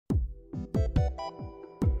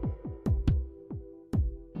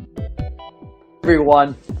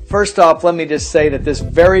Everyone, first off, let me just say that this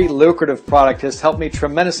very lucrative product has helped me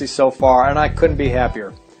tremendously so far, and I couldn't be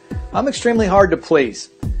happier. I'm extremely hard to please,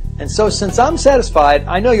 and so since I'm satisfied,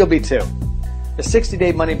 I know you'll be too. The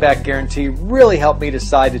 60-day money-back guarantee really helped me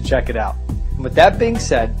decide to check it out. And with that being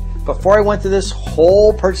said, before I went through this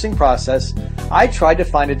whole purchasing process, I tried to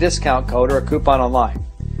find a discount code or a coupon online,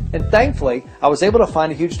 and thankfully, I was able to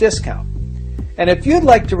find a huge discount. And if you'd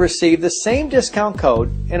like to receive the same discount code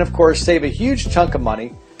and of course save a huge chunk of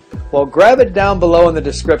money, well, grab it down below in the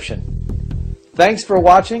description. Thanks for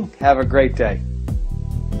watching. Have a great day.